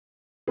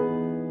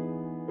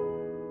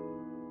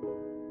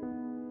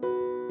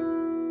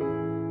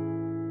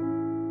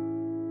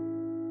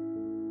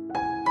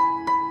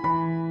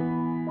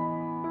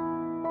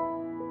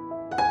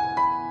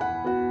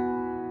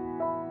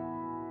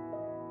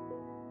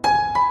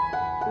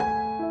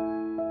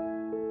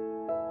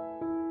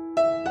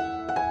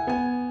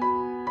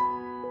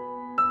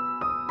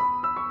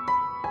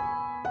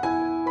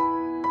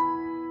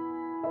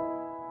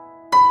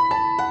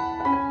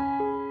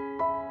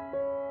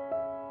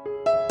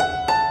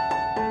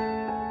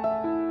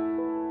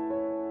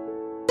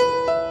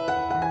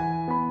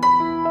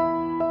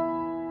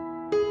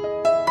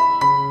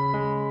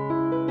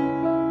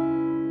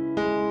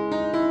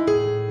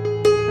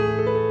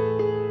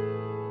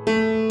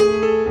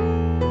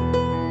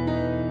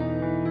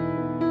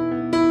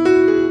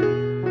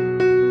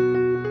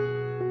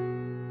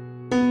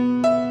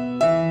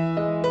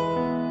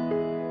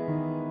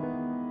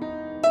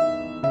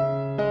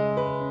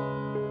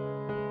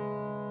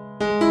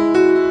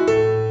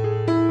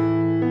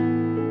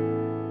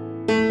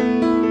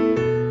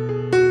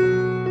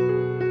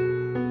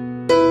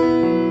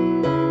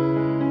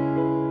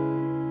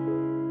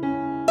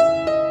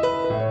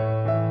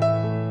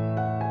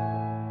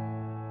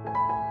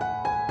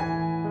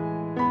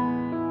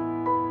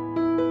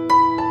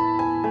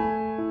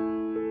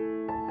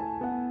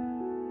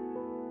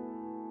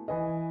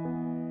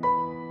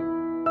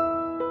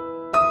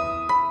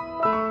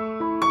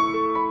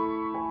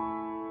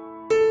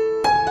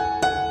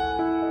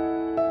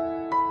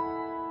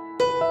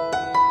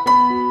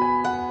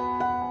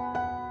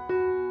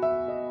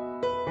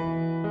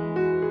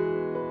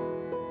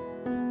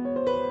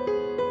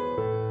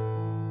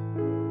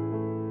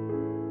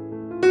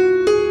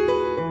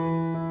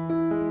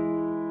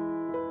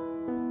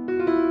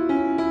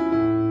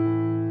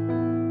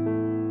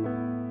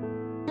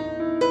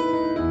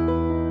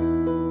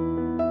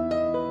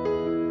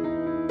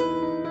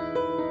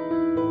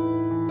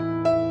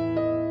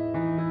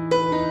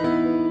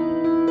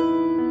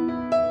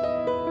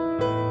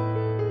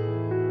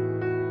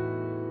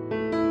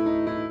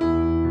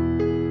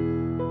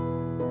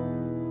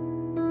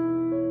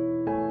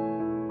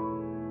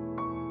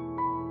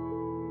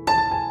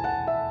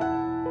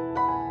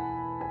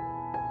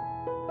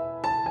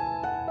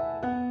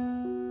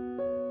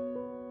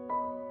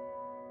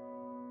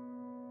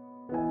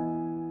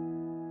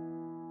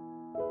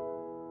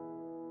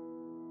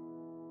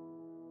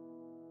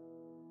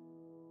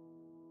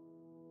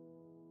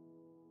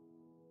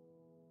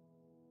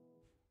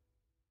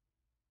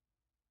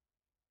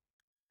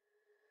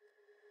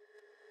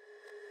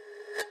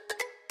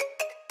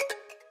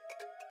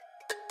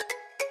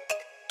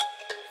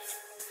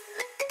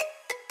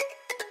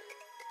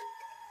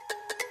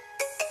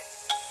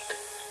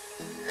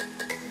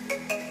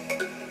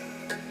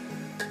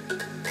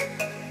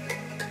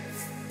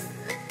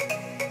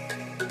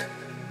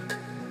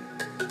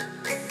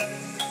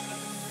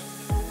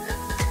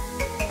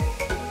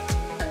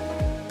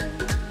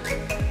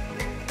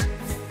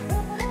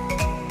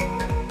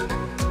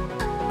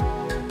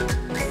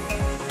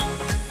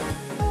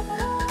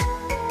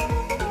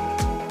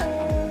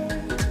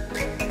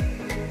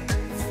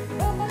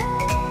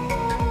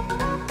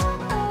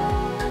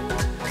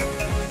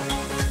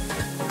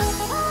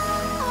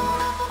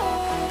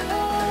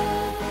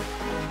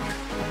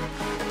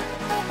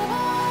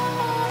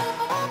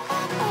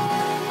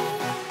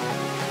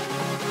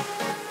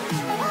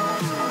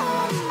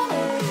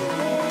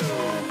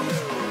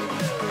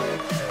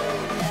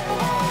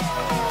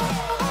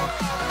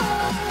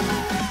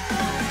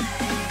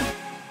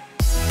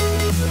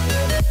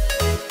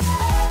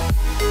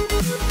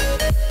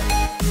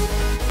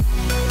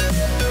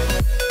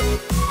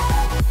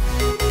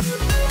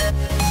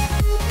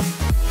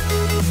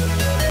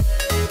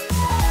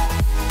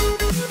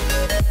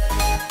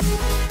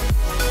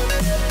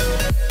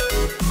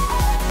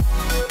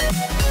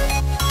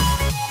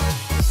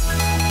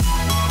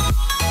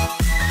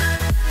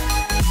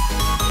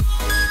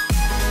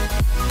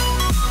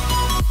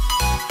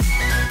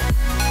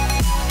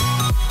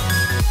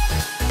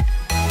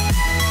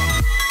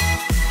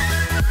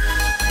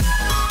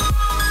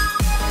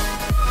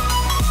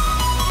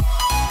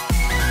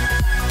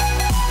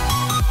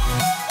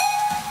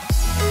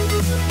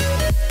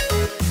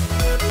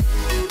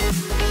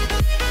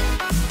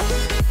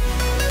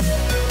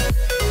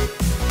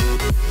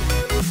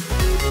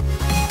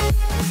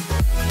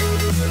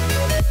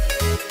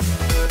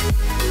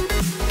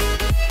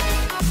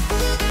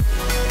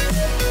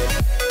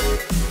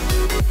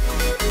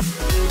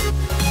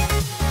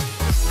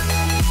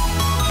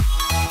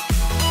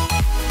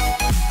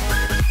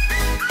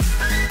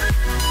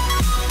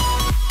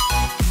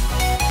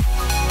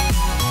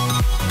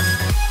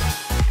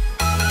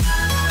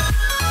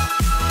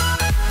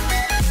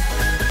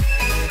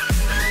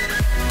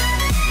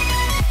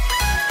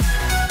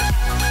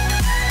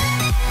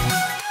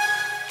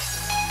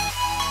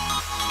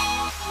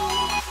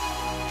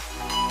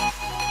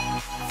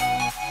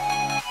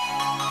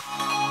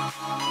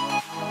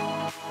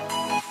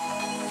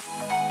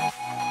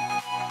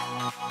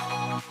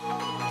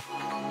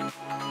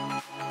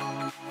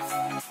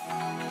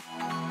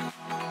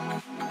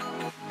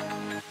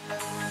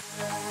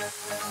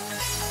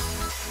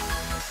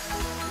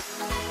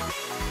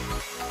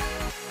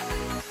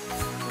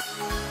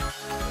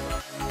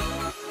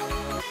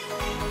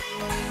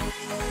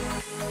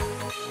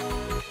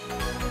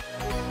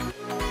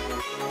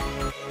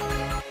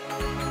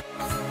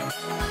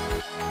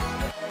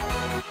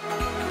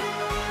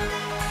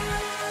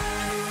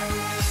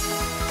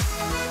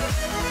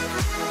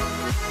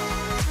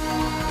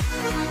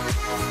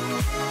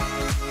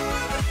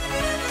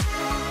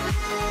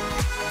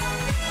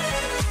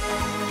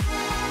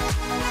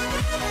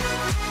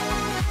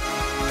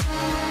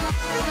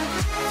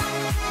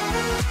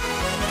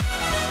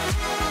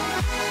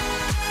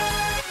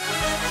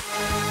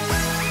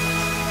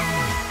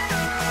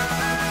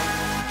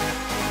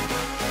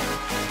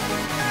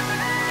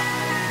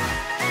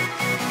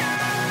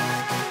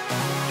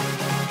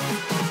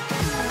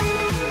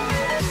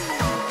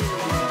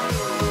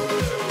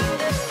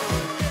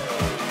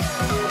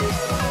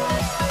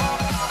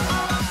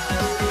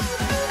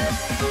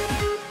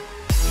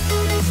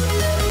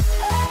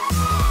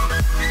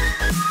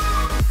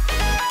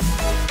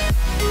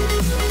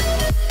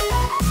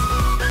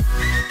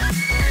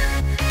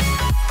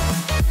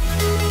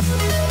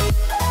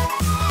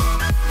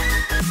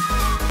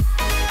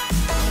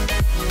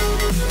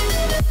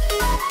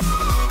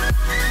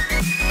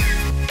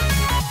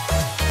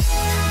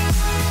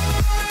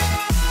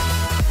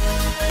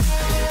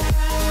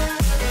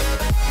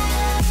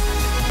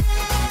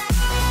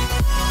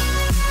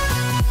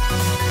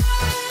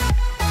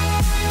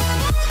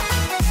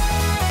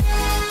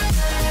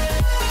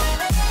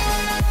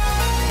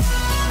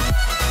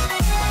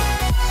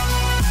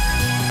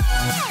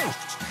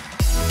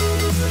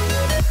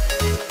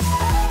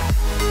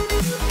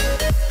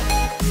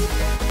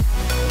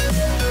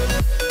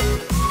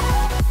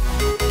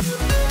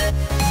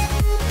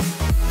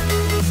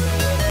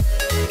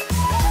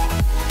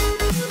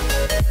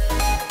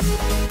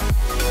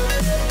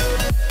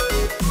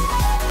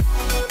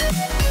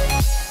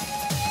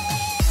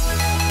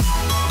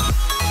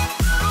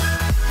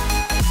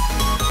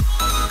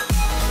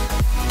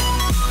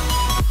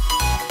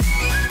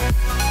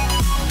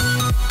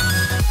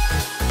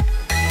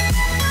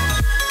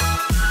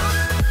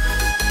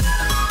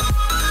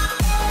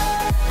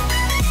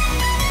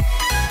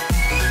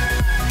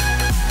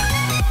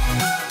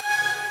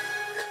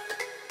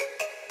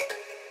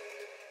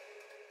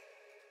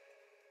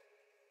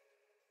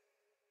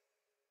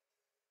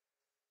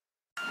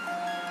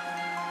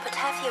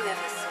Have you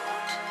ever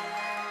thought,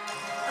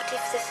 what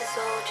if this is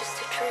all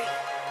just a dream?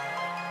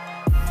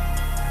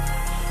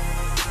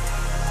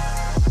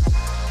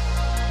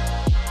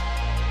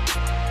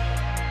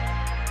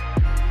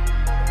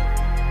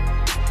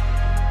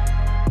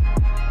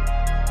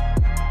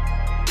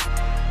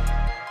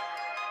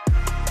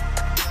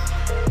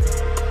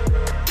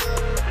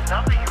 The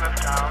number you have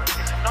dialed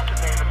is not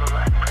available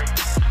at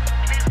present.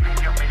 Please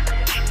leave your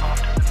message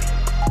after the beep.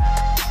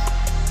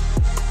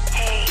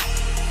 Hey,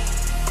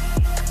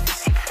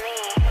 it's me.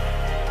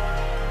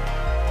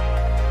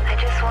 I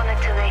just wanted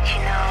to let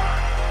you know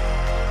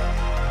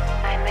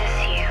I miss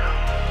you.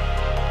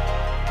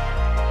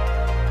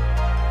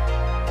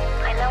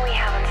 I know we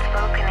haven't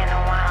spoken in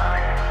a while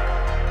and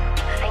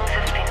things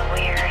have been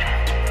weird.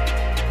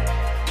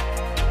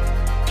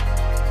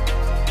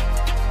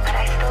 But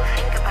I still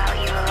think about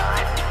you a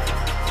lot.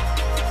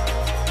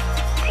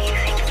 Do you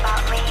think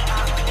about me?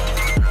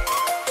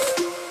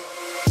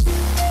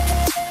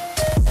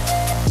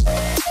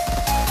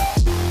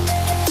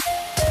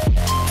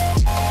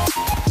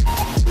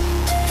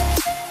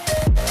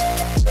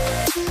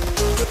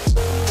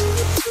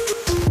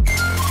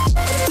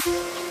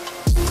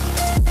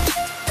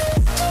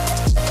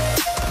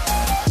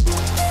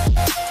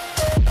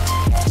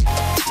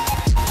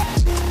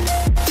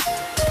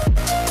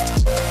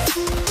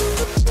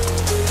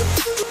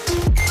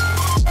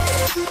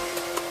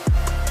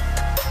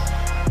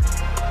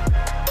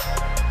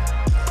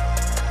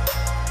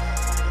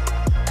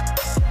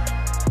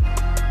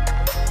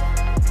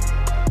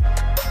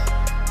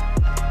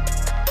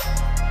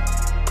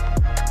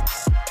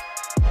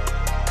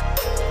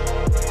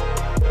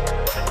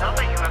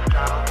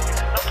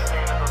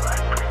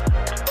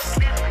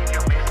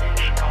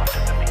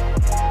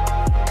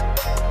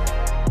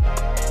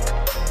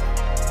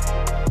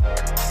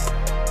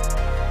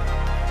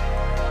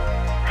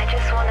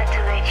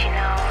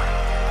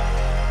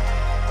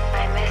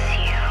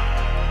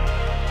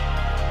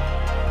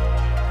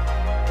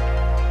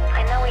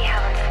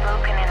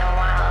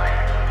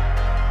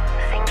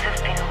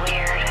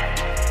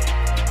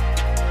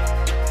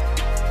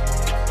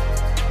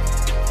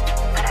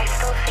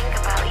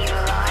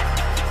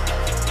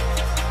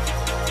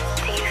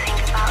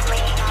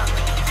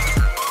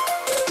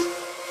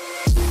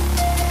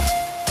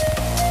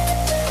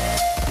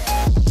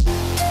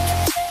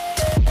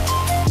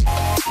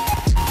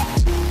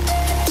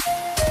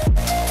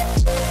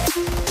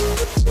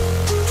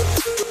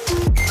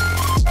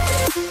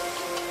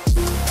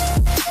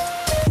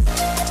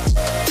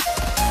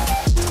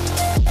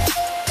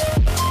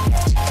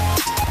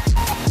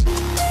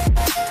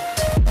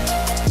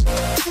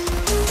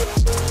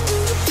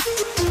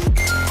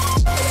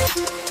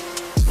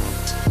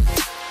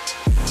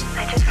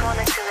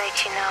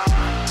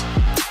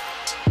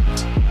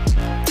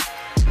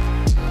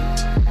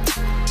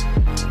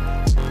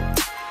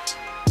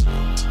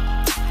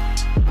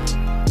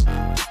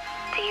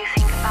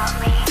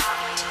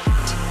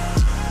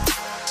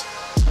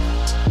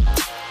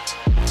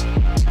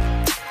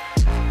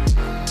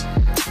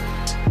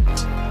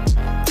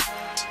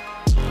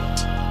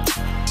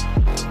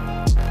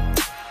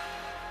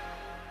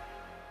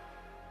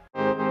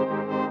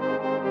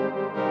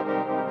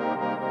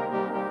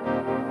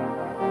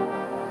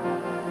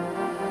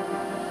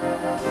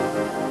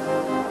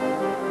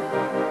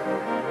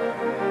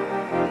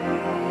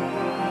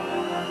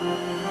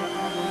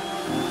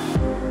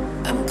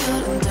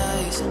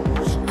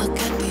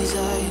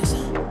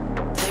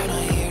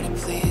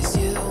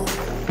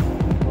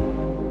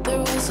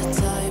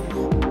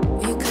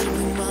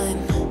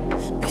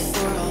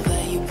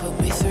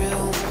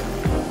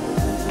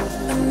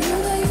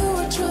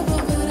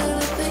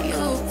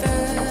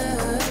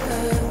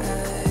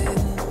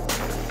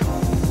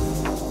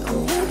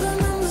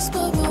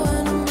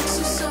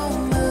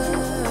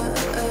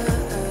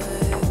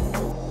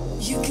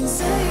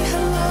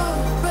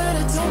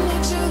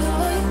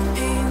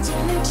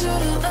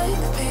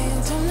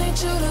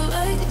 you to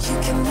like. You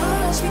can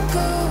watch me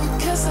go,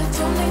 'cause I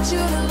don't need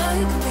you to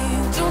like me.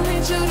 Don't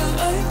need you to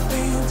like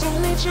me. Don't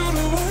need you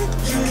to like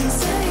me. You can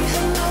say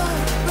hello,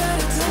 but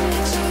I don't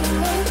need you to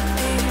like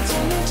me.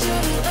 Don't need you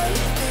to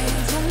like me.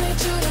 Don't need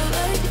you to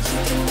like. You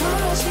can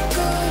watch me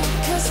go,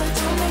 'cause I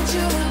don't need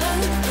you to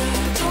like me.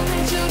 Don't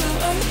need you to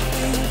like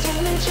me.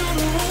 Don't need you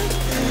to like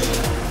me.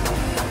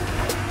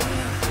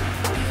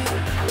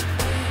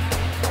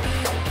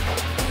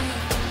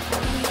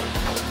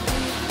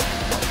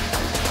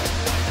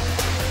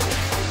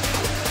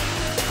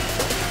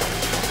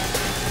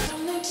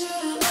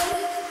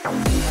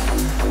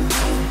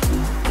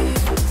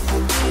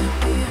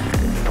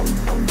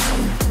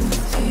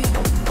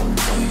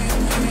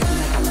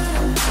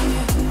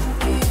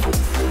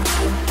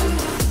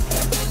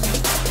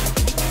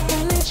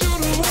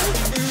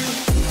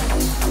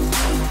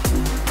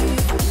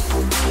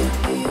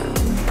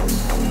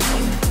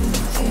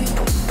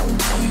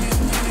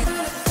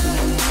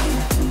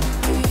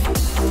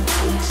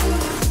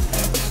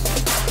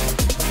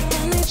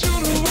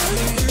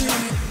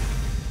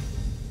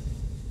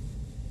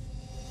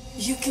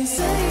 You can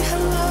say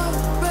hello,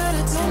 but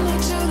I don't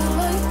need you to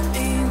like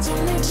me.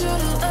 Don't need you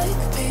to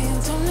like me.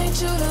 Don't need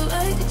you to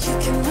like. You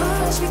can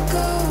watch me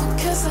go,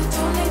 'cause I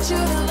don't need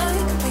you to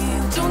like me.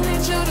 Don't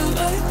need you to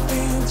like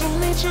me. Don't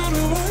need you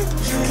to like.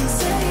 You can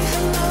say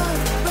hello,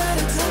 but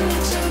I don't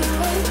need you